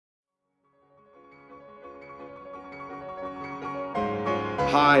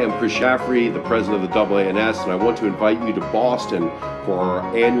Hi, I'm Chris Shaffrey, the president of the AANS, and I want to invite you to Boston for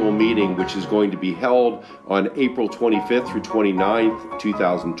our annual meeting, which is going to be held on April 25th through 29th,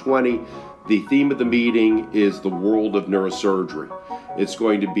 2020. The theme of the meeting is the world of neurosurgery. It's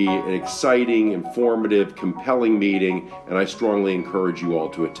going to be an exciting, informative, compelling meeting, and I strongly encourage you all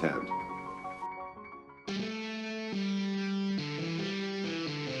to attend.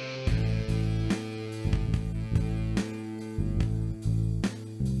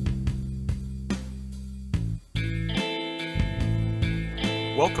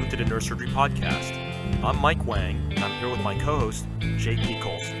 Welcome to the Neurosurgery Podcast. I'm Mike Wang, and I'm here with my co-host, J.P.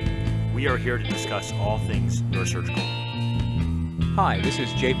 Kolcun. We are here to discuss all things neurosurgical. Hi, this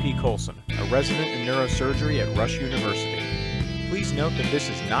is J.P. Kolcun, a resident in neurosurgery at Rush University. Please note that this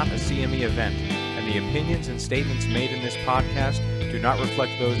is not a CME event, and the opinions and statements made in this podcast do not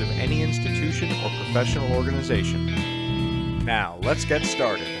reflect those of any institution or professional organization. Now, let's get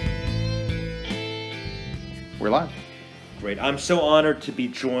started. We're live. Great. I'm so honored to be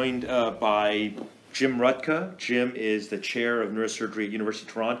joined by Jim Rutka. Jim is the chair of neurosurgery at University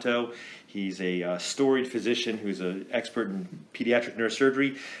of Toronto. He's a storied physician who's an expert in pediatric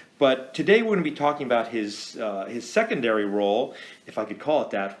neurosurgery. But today we're going to be talking about his secondary role, if I could call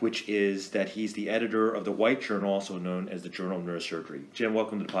it that, which is that he's the editor of the White Journal, also known as the Journal of Neurosurgery. Jim,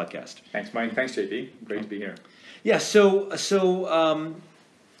 welcome to the podcast. Thanks, Mike. Thanks, JP. Great to be here. Yeah, so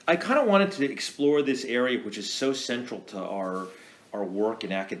I kind of wanted to explore this area, which is so central to our work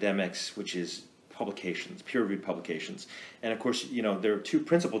in academics, which is publications, peer-reviewed publications. And of course, you know, there are two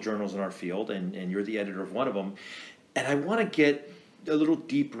principal journals in our field, and you're the editor of one of them. And I want to get a little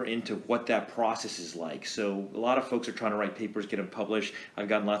deeper into what that process is like. So a lot of folks are trying to write papers, get them published. I've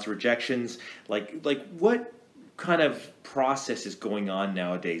gotten lots of rejections. Like what kind of process is going on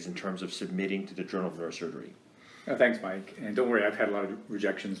nowadays in terms of submitting to the Journal of Neurosurgery? Oh, thanks, Mike. And don't worry, I've had a lot of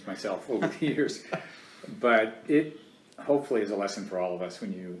rejections myself over the years. But it hopefully is a lesson for all of us.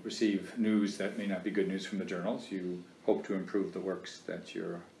 When you receive news that may not be good news from the journals, you hope to improve the works that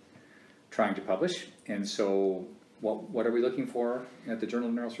you're trying to publish. And so what are we looking for at the Journal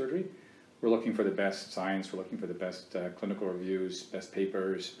of Neurosurgery? We're looking for the best science. We're looking for the best clinical reviews, best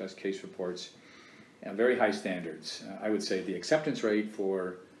papers, best case reports, and very high standards. I would say the acceptance rate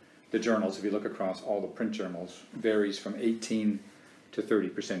for the journals, if you look across all the print journals, varies from 18 to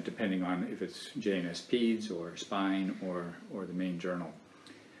 30%, depending on if it's JNS Peds or Spine or the main journal.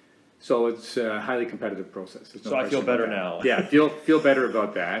 So it's a highly competitive process. So I feel better now. Yeah, feel better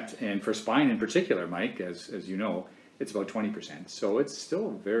about that. And for Spine in particular, Mike, as you know, it's about 20%. So it's still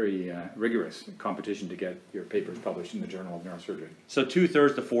very rigorous competition to get your papers published in the Journal of Neurosurgery. So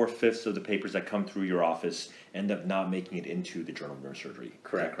 2/3 to 4/5 of the papers that come through your office end up not making it into the Journal of Neurosurgery.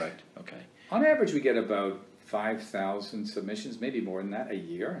 Correct. Correct. Okay. On average, we get about 5,000 submissions, maybe more than that, a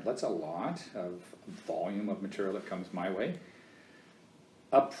year. That's a lot of volume of material that comes my way.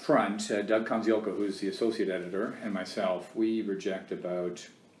 Up front, Doug Konziolko, who's the associate editor, and myself, we reject about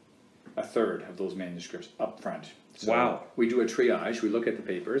 1/3 of those manuscripts up front. So wow. We do a triage, we look at the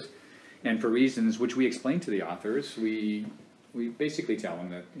papers, and for reasons which we explain to the authors, we basically tell them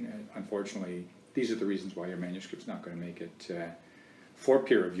that, you know, unfortunately, these are the reasons why your manuscript's not going to make it for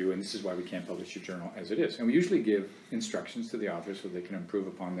peer review, and this is why we can't publish your journal as it is. And we usually give instructions to the authors so they can improve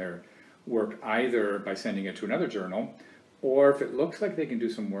upon their work, either by sending it to another journal, or if it looks like they can do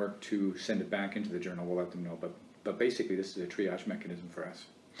some work to send it back into the journal, we'll let them know. But basically, this is a triage mechanism for us.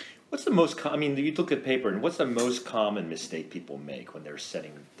 What's the most I mean, you look at paper, and what's the most common mistake people make when they're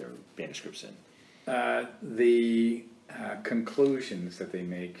setting their manuscripts in? The conclusions that they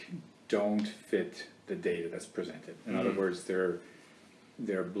make don't fit the data that's presented. In other words,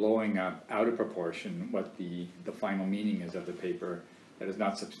 they're blowing up out of proportion what the final meaning is of the paper that is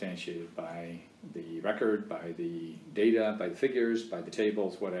not substantiated by the record, by the data, by the figures, by the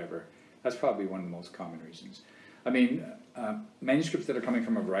tables, whatever. That's probably one of the most common reasons. I mean, manuscripts that are coming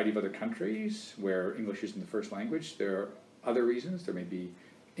from a variety of other countries where English isn't the first language, there are other reasons. There may be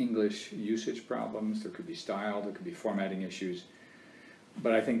English usage problems, there could be style, there could be formatting issues.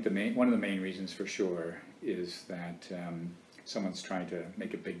 But I think one of the main reasons for sure is that someone's trying to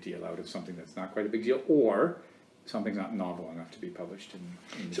make a big deal out of something that's not quite a big deal, or something's not novel enough to be published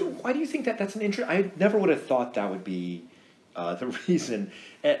in So why do you think that's an interest? I never would have thought that would be the reason.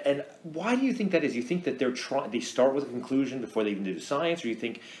 And why do you think that is? You think that they start with a conclusion before they even do science, or you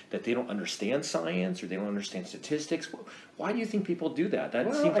think that they don't understand science, or they don't understand statistics? Why do you think people do that?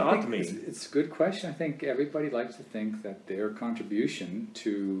 That seems odd to me. It's a good question. I think everybody likes to think that their contribution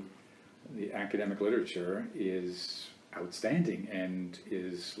to the academic literature is outstanding and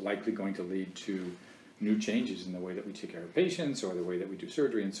is likely going to lead to new changes in the way that we take care of patients or the way that we do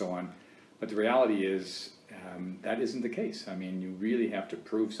surgery and so on. But the reality is that isn't the case. I mean, you really have to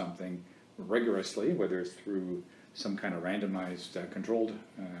prove something rigorously, whether it's through some kind of randomized controlled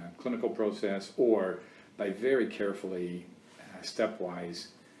clinical process or by very carefully, stepwise,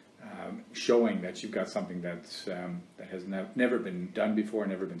 showing that you've got something that's, that has never been done before,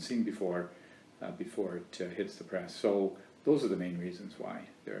 never been seen before it hits the press. So those are the main reasons why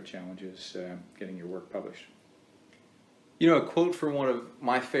there are challenges getting your work published. You know, a quote from one of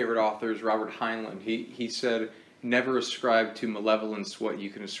my favorite authors, Robert Heinlein, he said, "Never ascribe to malevolence what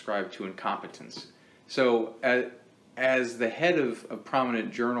you can ascribe to incompetence." So as the head of a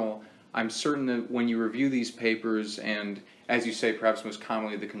prominent journal, I'm certain that when you review these papers and, as you say, perhaps most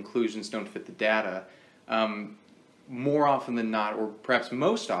commonly the conclusions don't fit the data, more often than not, or perhaps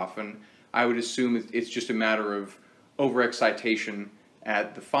most often, I would assume it's just a matter of overexcitation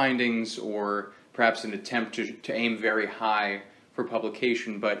at the findings or perhaps an attempt to aim very high for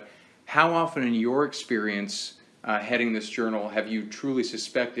publication. But how often in your experience heading this journal have you truly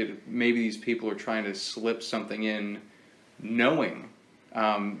suspected maybe these people are trying to slip something in knowing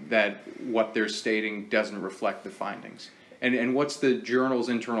that what they're stating doesn't reflect the findings? And what's the journal's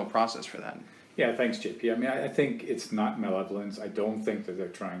internal process for that? Yeah, thanks, JP. I mean, I think it's not malevolence. I don't think that they're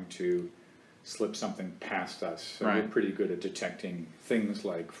trying to slip something past us. So right. We're pretty good at detecting things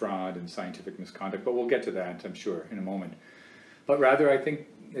like fraud and scientific misconduct, but we'll get to that, I'm sure, in a moment. But rather, I think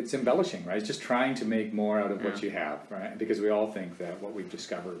it's embellishing, right? It's just trying to make more out of what you have, right? Because we all think that what we've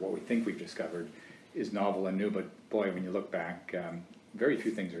discovered, what we think we've discovered, is novel and new. But boy, when you look back, very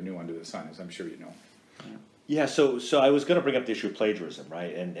few things are new under the sun, as I'm sure you know. Yeah, so I was going to bring up the issue of plagiarism,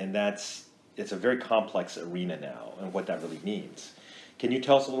 right? And it's a very complex arena now, and what that really means. Can you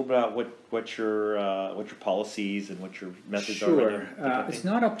tell us a little bit about what your policies and what your methods are? Sure. It's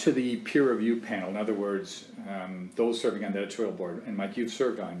not up to the peer review panel. In other words, those serving on the editorial board, and Mike, you've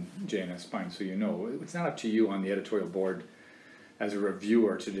served on JNS Spine, so you know, it's not up to you on the editorial board as a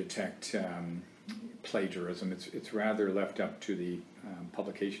reviewer to detect plagiarism. It's rather left up to the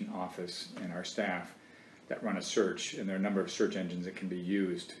publication office and our staff that run a search, and there are a number of search engines that can be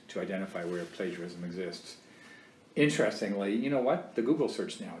used to identify where plagiarism exists. Interestingly, you know what? The Google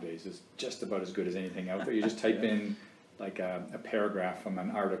search nowadays is just about as good as anything out there. You just type in like a paragraph from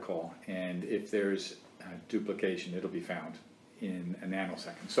an article, and if there's duplication, it'll be found in a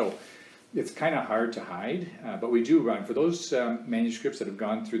nanosecond. So it's kind of hard to hide, but we do run, for those manuscripts that have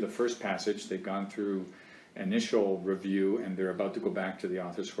gone through the first passage, they've gone through initial review, and they're about to go back to the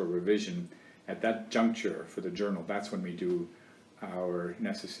authors for revision. At that juncture for the journal, that's when we do our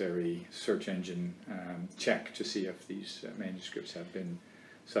necessary search engine check to see if these manuscripts have been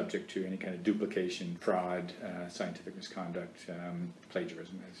subject to any kind of duplication, fraud, scientific misconduct,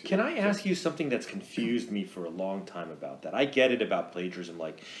 plagiarism. Can I ask you something that's confused me for a long time about that? I get it about plagiarism,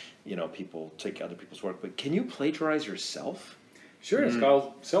 like, you know, people take other people's work, but can you plagiarize yourself? Sure, it's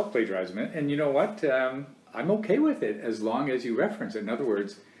called self-plagiarism, and you know what? I'm okay with it as long as you reference it. In other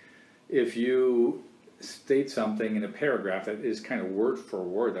words, if you state something in a paragraph that is kind of word for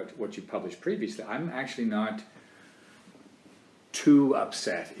word that what you published previously, I'm actually not too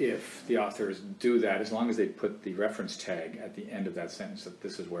upset if the authors do that, as long as they put the reference tag at the end of that sentence that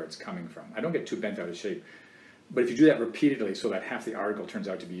this is where it's coming from. I don't get too bent out of shape. But if you do that repeatedly so that half the article turns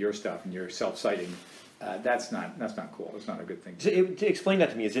out to be your stuff and you're self-citing, that's not cool. It's not a good thing. To explain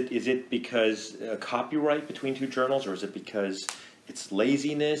that to me, is it because copyright between two journals, or is it because it's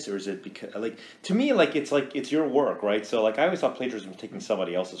laziness, or is it because, like, to me, like it's your work, right? So like I always thought plagiarism was taking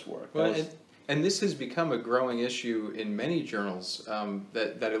somebody else's work. Well, and this has become a growing issue in many journals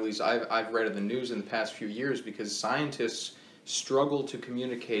that at least I've read in the news in the past few years, because scientists struggle to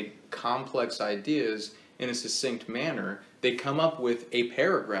communicate complex ideas in a succinct manner. They come up with a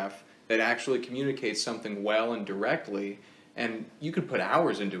paragraph that actually communicates something well and directly, and you could put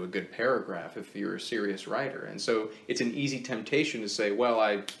hours into a good paragraph if you're a serious writer. And so it's an easy temptation to say, well,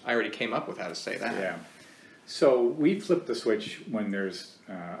 I already came up with how to say that. Yeah. So we flip the switch when there's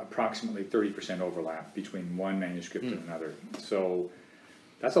approximately 30% overlap between one manuscript and another. So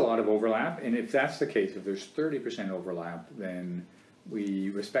that's a lot of overlap, and if that's the case, if there's 30% overlap, then we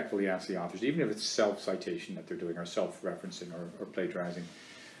respectfully ask the authors, even if it's self-citation that they're doing, or self-referencing or plagiarizing,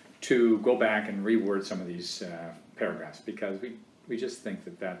 to go back and reword some of these paragraphs, because we just think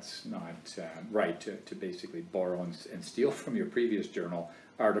that that's not right to basically borrow and steal from your previous journal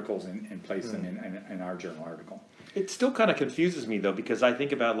articles and place them in our journal article. It still kind of confuses me, though, because I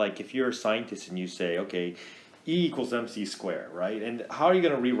think about, like, if you're a scientist and you say, okay, E equals MC squared, right? And how are you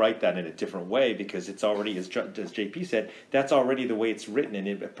going to rewrite that in a different way? Because it's already, as JP said, that's already the way it's written, and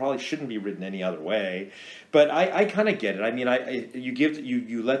it probably shouldn't be written any other way. But I kind of get it. I mean,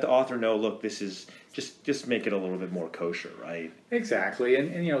 you let the author know, look, this is just make it a little bit more kosher, right? Exactly.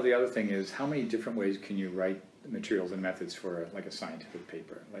 And you know, the other thing is, how many different ways can you write materials and methods for like a scientific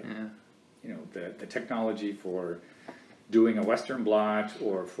paper? Like, you know, the technology for doing a Western blot,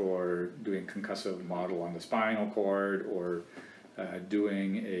 or for doing concussive model on the spinal cord, or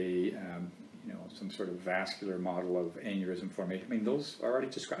doing a you know, some sort of vascular model of aneurysm formation. I mean, those are already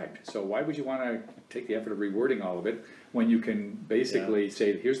described. So why would you want to take the effort of rewording all of it when you can basically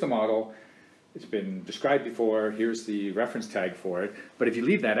say, here's the model, it's been described before, here's the reference tag for it. But if you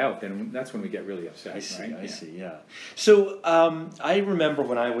leave that out, then that's when we get really upset. I see, right? I see, yeah. So I remember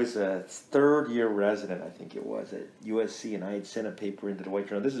when I was a third-year resident, I think it was, at USC, and I had sent a paper into the White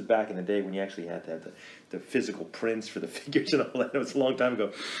Journal. This is back in the day when you actually had to have the physical prints for the figures and all that. It was a long time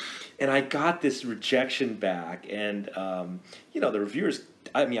ago. And I got this rejection back, and you know, the reviewers,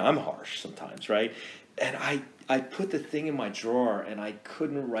 I mean, I'm harsh sometimes, right? And I put the thing in my drawer, and I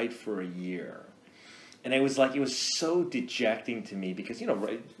couldn't write for a year. And it was so dejecting to me, because, you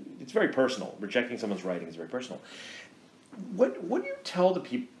know, it's very personal. Rejecting someone's writing is very personal. What do you tell the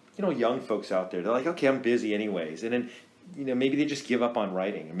people, you know, young folks out there? They're like, okay, I'm busy anyways. And then, you know, maybe they just give up on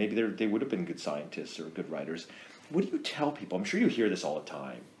writing, or maybe they would have been good scientists or good writers. What do you tell people? I'm sure you hear this all the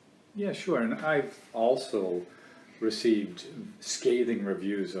time. Yeah, sure. And I've also received scathing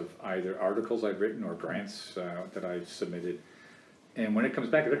reviews of either articles I've written or grants that I've submitted. And when it comes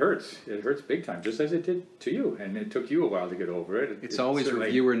back, it hurts. It hurts big time, just as it did to you. And it took you a while to get over it. It's always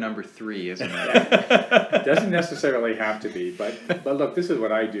reviewer number 3, isn't it? It doesn't necessarily have to be. But look, this is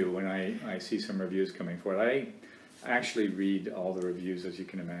what I do when I see some reviews coming forward. I actually read all the reviews, as you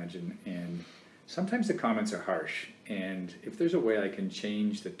can imagine. And sometimes the comments are harsh. And if there's a way I can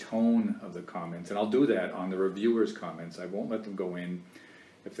change the tone of the comments, and I'll do that on the reviewers' comments, I won't let them go in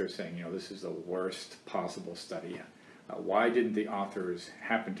if they're saying, you know, this is the worst possible study. Why didn't the authors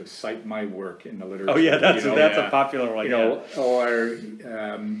happen to cite my work in the literature? Oh yeah, that's you know, a popular one. You know, or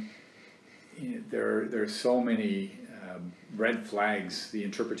there are so many red flags. The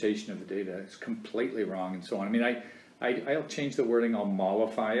interpretation of the data is completely wrong, and so on. I mean, I'll change the wording. I'll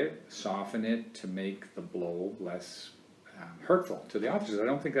mollify it, soften it to make the blow less hurtful to the authors. I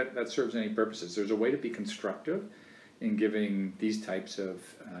don't think that serves any purposes. There's a way to be constructive in giving these types of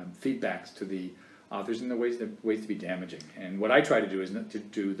feedbacks to the authors, and the ways to be damaging. And what I try to do is to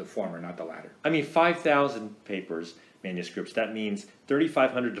do the former, not the latter. I mean, 5,000 papers, manuscripts, that means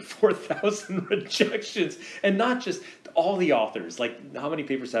 3,500 to 4,000 rejections, and not just all the authors. Like, how many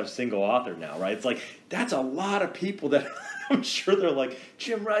papers have single author now, right? It's like, that's a lot of people that I'm sure they're like,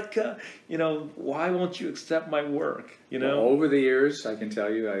 Jim Rutka, you know, why won't you accept my work? You know, well, over the years, I can tell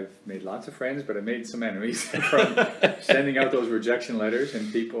you, I've made lots of friends, but I made some enemies from sending out those rejection letters.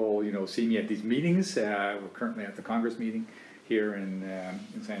 And people, you know, see me at these meetings. We're currently at the Congress meeting here in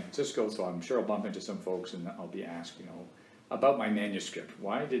San Francisco, so I'm sure I'll bump into some folks, and I'll be asked, you know, about my manuscript.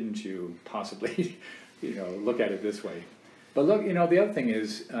 Why didn't you possibly, you know, look at it this way? But look, you know, the other thing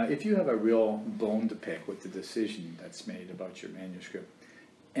is, if you have a real bone to pick with the decision that's made about your manuscript,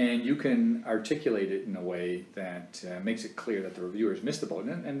 and you can articulate it in a way that makes it clear that the reviewers missed the boat,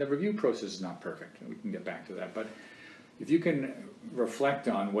 and the review process is not perfect, and we can get back to that, but if you can reflect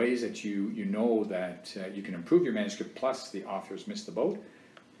on ways that you know that you can improve your manuscript, plus the authors missed the boat,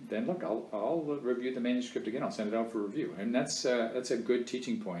 then look, I'll review the manuscript again. I'll send it out for review, and that's a good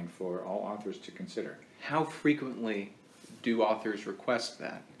teaching point for all authors to consider. How frequently do authors request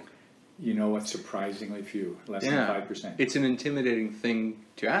that? You know what? Surprisingly few, less than 5%. It's an intimidating thing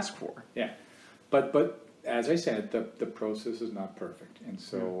to ask for. Yeah, but as I said, the process is not perfect, and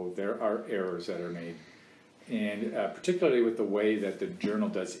so there are errors that are made. And particularly with the way that the journal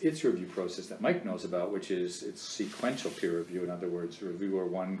does its review process that Mike knows about, which is it's sequential peer review. In other words, reviewer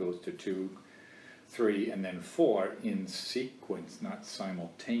 1 goes to 2, 3, and then 4 in sequence, not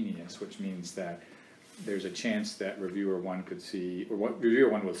simultaneous, which means that there's a chance that reviewer 1 could see, or what reviewer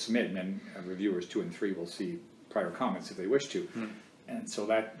 1 will submit, and then reviewers 2 and 3 will see prior comments if they wish to. And so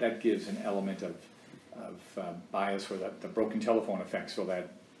that gives an element of bias, or the broken telephone effect, so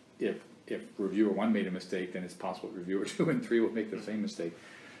that if reviewer 1 made a mistake, then it's possible reviewer 2 and 3 will make the same mistake.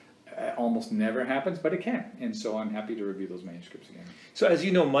 Almost never happens, but it can. And so I'm happy to review those manuscripts again. So as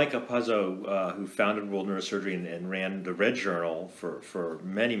you know, Mike Apuzzo, who founded World Neurosurgery and ran the Red Journal for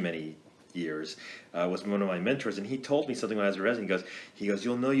many, many years, was one of my mentors, and he told me something when I was a resident. He goes,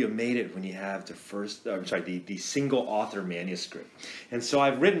 you'll know you made it when you have the single author manuscript. And so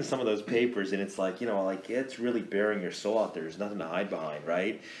I've written some of those papers, and it's like, it's really bearing your soul out there. There's nothing to hide behind,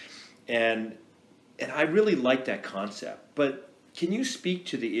 right? And I really like that concept. But can you speak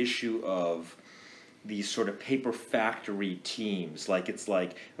to the issue of these sort of paper factory teams? It's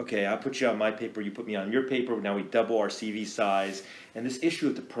like, okay, I put you on my paper, you put me on your paper, now we double our CV size. And this issue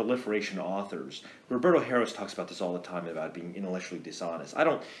of the proliferation of authors. Roberto Harris talks about this all the time, about being intellectually dishonest. I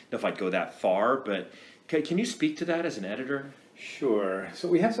don't know if I'd go that far, but can you speak to that as an editor? Sure. So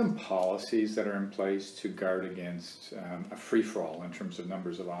we have some policies that are in place to guard against a free-for-all in terms of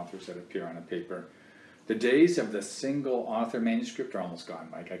numbers of authors that appear on a paper. The days of the single author manuscript are almost gone,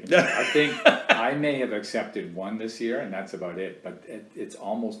 Mike. I think I may have accepted one this year, and that's about it. But it's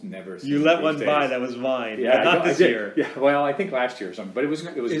almost never. You let one by. That was mine. Yeah, but not this year. Yeah, well, I think last year or something. But it was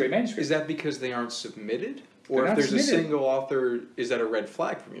a great manuscript. Is that because they aren't submitted, or if there's a single author, is that a red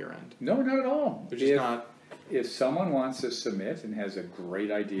flag from your end? No, not at all. They're just not. If someone wants to submit and has a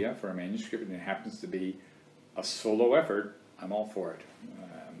great idea for a manuscript, and it happens to be a solo effort, I'm all for it.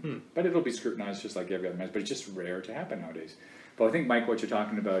 But it'll be scrutinized just like every other manuscript. But it's just rare to happen nowadays. But I think, Mike, what you're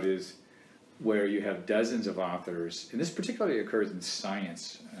talking about is where you have dozens of authors, and this particularly occurs in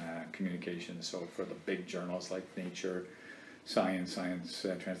science communication. So for the big journals like Nature, Science,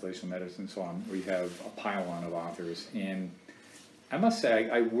 Translational Medicine, and so on, we have a pile-on of authors. And I must say,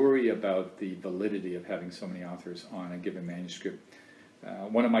 I worry about the validity of having so many authors on a given manuscript.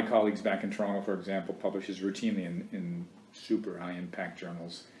 One of my colleagues back in Toronto, for example, publishes routinely in super high-impact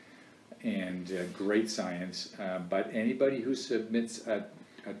journals and great science, but anybody who submits a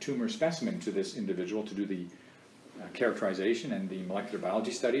tumor specimen to this individual to do the characterization and the molecular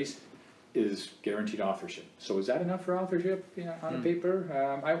biology studies is guaranteed authorship. So is that enough for authorship on a paper?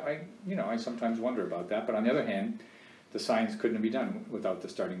 I sometimes wonder about that, but on the other hand, the science couldn't be done without the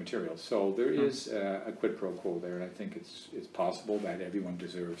starting materials. So there is a quid pro quo there, and I think it's possible that everyone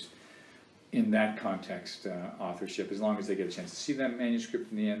deserves, in that context, authorship, as long as they get a chance to see that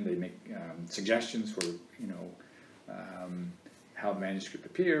manuscript in the end. They make suggestions for how the manuscript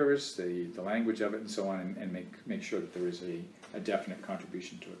appears, the language of it, and so on, and make sure that there is a definite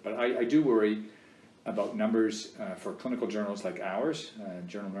contribution to it. But I do worry about numbers for clinical journals like ours,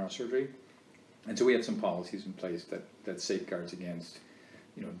 Journal of Neurosurgery, and so we have some policies in place that safeguards against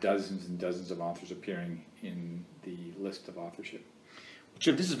dozens and dozens of authors appearing in the list of authorship.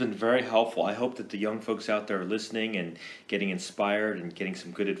 Jim, this has been very helpful. I hope that the young folks out there are listening and getting inspired and getting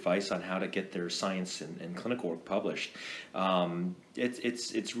some good advice on how to get their science and clinical work published.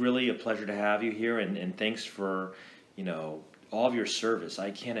 It's really a pleasure to have you here, and thanks for all of your service.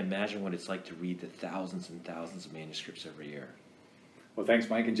 I can't imagine what it's like to read the thousands and thousands of manuscripts every year. Well, thanks,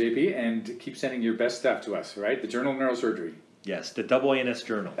 Mike and JP, and keep sending your best stuff to us, right? The Journal of Neurosurgery. Yes, the AANS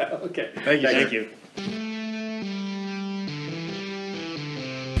Journal. Okay. Thank you.